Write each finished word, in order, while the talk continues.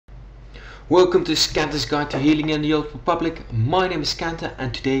Welcome to Skanta's Guide to Healing in the Old Republic. My name is Skanta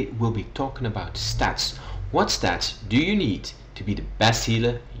and today we'll be talking about stats. What stats do you need to be the best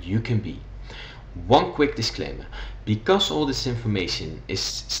healer you can be? One quick disclaimer. Because all this information is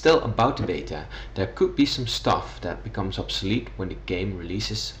still about the beta, there could be some stuff that becomes obsolete when the game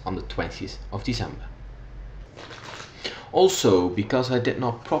releases on the 20th of December. Also, because I did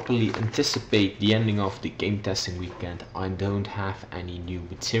not properly anticipate the ending of the game testing weekend, I don't have any new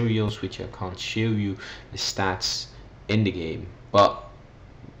materials which I can't show you the stats in the game, but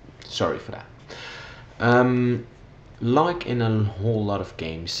sorry for that. Like in a whole lot of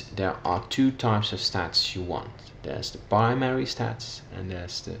games, there are two types of stats you want. There's the primary stats and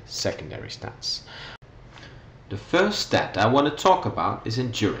there's the secondary stats. The first stat I want to talk about is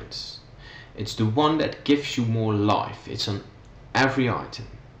endurance. It's the one that gives you more life. It's on every item.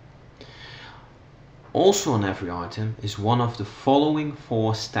 Also on every item is one of the following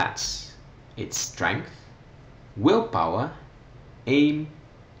four stats. It's strength, willpower, aim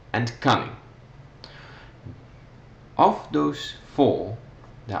and cunning. Of those four,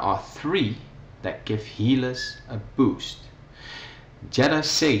 there are three that give healers a boost. Jedi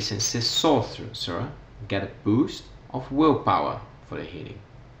Saints and Sorcerer get a boost of willpower for the healing.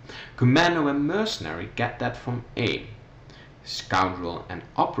 Commando and Mercenary get that from aim. Scoundrel and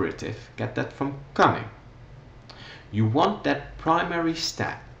Operative get that from cunning. You want that primary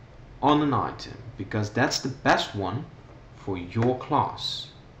stat on an item because that's the best one for your class.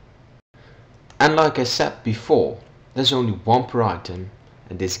 And like I said before, there's only one per item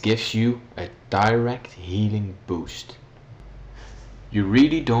and this gives you a direct healing boost. You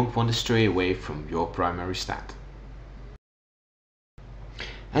really don't want to stray away from your primary stat.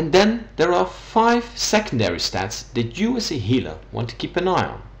 And then there are 5 secondary stats that you as a healer want to keep an eye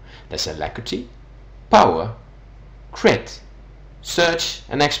on. There's alacrity, power, crit, search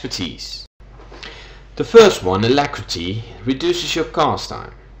and expertise. The first one, alacrity, reduces your cast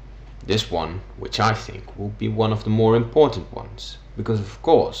time. This one, which I think will be one of the more important ones, because of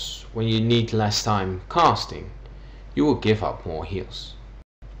course when you need less time casting, you will give up more heals.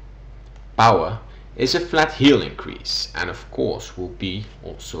 Power is a flat heal increase and of course will be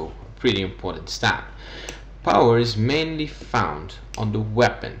also a pretty important stat. Power is mainly found on the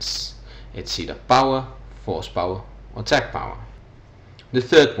weapons. It's either power, force power or tech power. The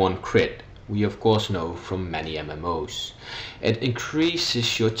third one, crit, we of course know from many MMOs. It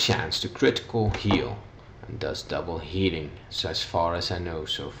increases your chance to critical heal and does double healing, so as far as I know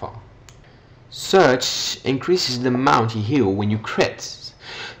so far. Search increases the amount you heal when you crit.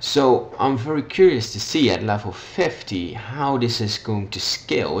 So I'm very curious to see at level 50 how this is going to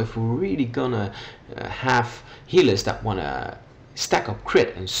scale, if we're really gonna have healers that wanna stack up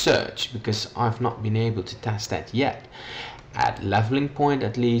crit and search, because I've not been able to test that yet. At leveling point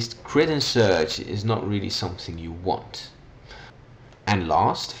at least, crit and search is not really something you want. And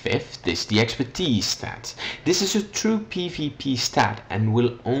last, fifth, is the expertise stat. This is a true PvP stat and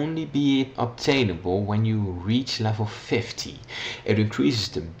will only be obtainable when you reach level 50. It increases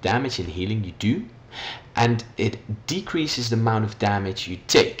the damage and healing you do, and it decreases the amount of damage you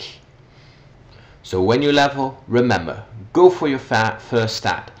take. So when you level, remember, go for your first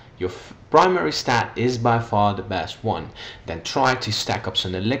stat. Your primary stat is by far the best one. Then try to stack up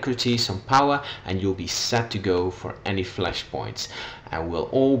some alacrity, some power, and you'll be set to go for any flash points. And we'll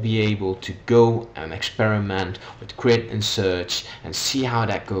all be able to go and experiment with crit and search and see how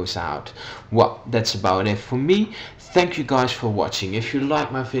that goes out. Well, that's about it for me. Thank you guys for watching. If you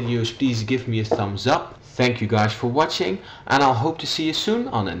like my videos, please give me a thumbs up. Thank you guys for watching, and I'll hope to see you soon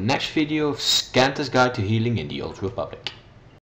on the next video of Skanta's Guide to Healing in the Old Republic.